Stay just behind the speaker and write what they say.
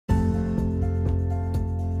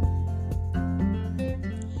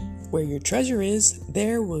Where your treasure is,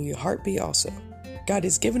 there will your heart be also. God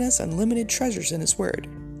has given us unlimited treasures in His Word.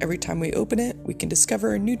 Every time we open it, we can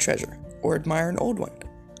discover a new treasure or admire an old one.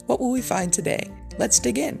 What will we find today? Let's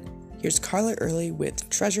dig in. Here's Carla Early with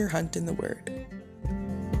Treasure Hunt in the Word.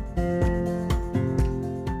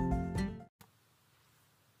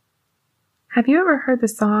 Have you ever heard the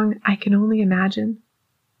song, I Can Only Imagine?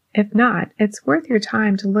 If not, it's worth your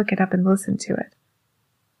time to look it up and listen to it.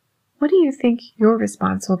 What do you think your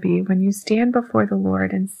response will be when you stand before the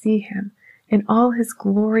Lord and see Him in all His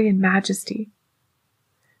glory and majesty?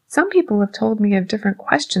 Some people have told me of different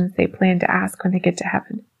questions they plan to ask when they get to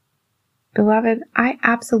heaven. Beloved, I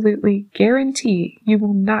absolutely guarantee you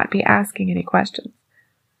will not be asking any questions.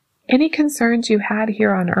 Any concerns you had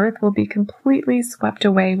here on earth will be completely swept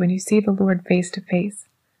away when you see the Lord face to face.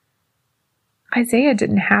 Isaiah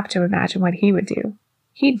didn't have to imagine what he would do.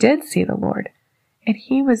 He did see the Lord, and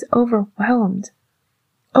he was overwhelmed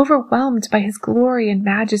by His glory and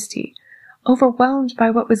majesty, overwhelmed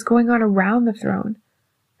by what was going on around the throne.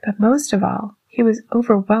 But most of all, he was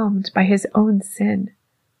overwhelmed by his own sin.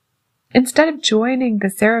 Instead of joining the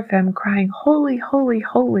seraphim crying, "Holy, holy,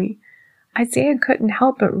 holy," Isaiah couldn't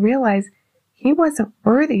help but realize he wasn't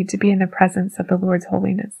worthy to be in the presence of the Lord's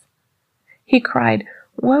holiness. He cried,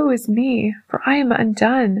 "Woe is me, for I am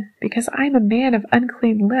undone, because I am a man of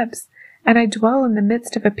unclean lips, and I dwell in the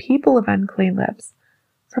midst of a people of unclean lips.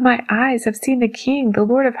 For my eyes have seen the King, the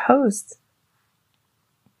Lord of hosts."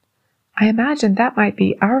 I imagine that might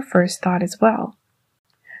be our first thought as well.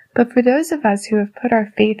 But for those of us who have put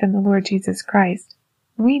our faith in the Lord Jesus Christ,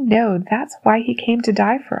 we know that's why He came to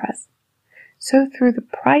die for us. So through the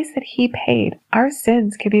price that He paid, our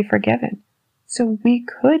sins could be forgiven, so we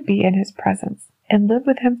could be in His presence and live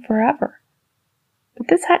with Him forever. But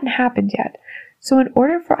this hadn't happened yet, so in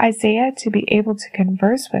order for Isaiah to be able to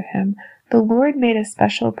converse with Him, the Lord made a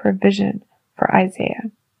special provision for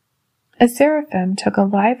Isaiah. A seraphim took a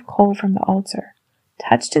live coal from the altar,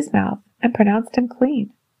 touched his mouth, and pronounced him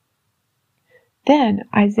clean. Then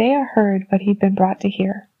Isaiah heard what he'd been brought to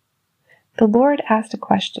hear. The Lord asked a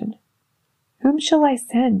question: "Whom shall I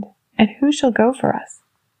send, and who shall go for us?"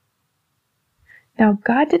 Now,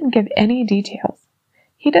 God didn't give any details.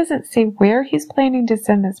 He doesn't say where He's planning to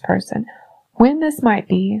send this person, when this might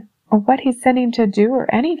be, or what He's sending to do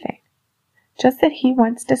or anything. Just that He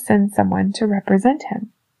wants to send someone to represent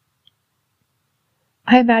Him.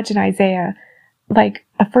 I imagine Isaiah like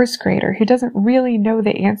a first grader who doesn't really know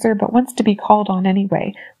the answer but wants to be called on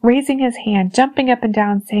anyway, raising his hand, jumping up and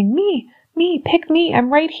down, saying, me, pick me,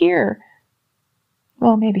 I'm right here."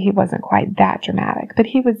 Well, maybe he wasn't quite that dramatic, but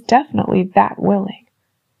he was definitely that willing.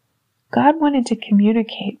 God wanted to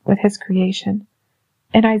communicate with His creation,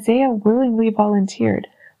 and Isaiah willingly volunteered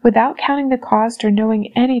without counting the cost or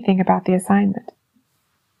knowing anything about the assignment.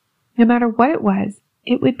 No matter what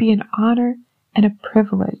it would be an honor and a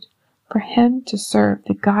privilege for him to serve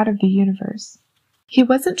the God of the universe. He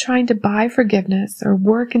wasn't trying to buy forgiveness or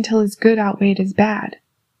work until his good outweighed his bad.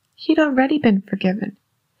 He'd already been forgiven.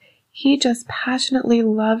 He just passionately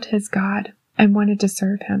loved his God and wanted to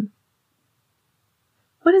serve Him.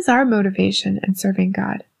 What is our motivation in serving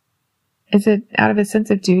God? Is it out of a sense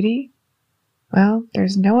of duty? Well,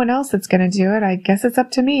 there's no one else that's going to do it. I guess it's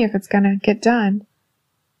up to me if it's going to get done.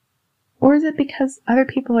 Or is it because other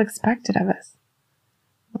people expect it of us?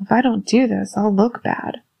 Well, if I don't do this, I'll look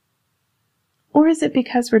bad. Or is it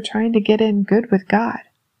because we're trying to get in good with God?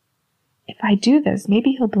 If I do this,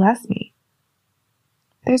 maybe He'll bless me.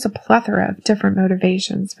 There's a plethora of different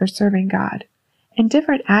motivations for serving God, and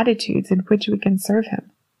different attitudes in which we can serve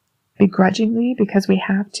Him. Begrudgingly because we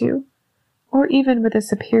have to, or even with a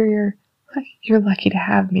superior, "you're lucky to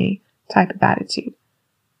have me" type of attitude.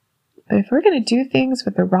 But if we're going to do things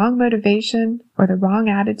with the wrong motivation or the wrong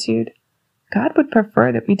attitude, God would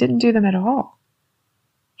prefer that we didn't do them at all.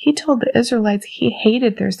 He told the Israelites He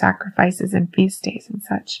hated their sacrifices and feast days and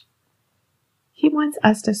such. He wants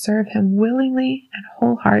us to serve Him willingly and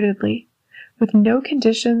wholeheartedly, with no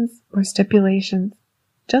conditions or stipulations,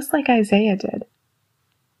 just like Isaiah did.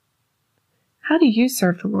 How do you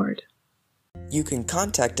serve the Lord? You can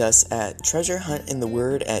contact us at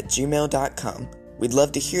treasurehuntintheword@gmail.com. We'd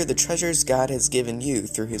love to hear the treasures God has given you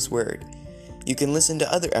through His Word. You can listen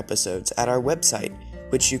to other episodes at our website,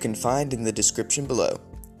 which you can find in the description below.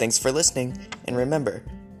 Thanks for listening, and remember,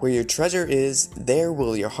 where your treasure is, there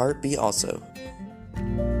will your heart be also.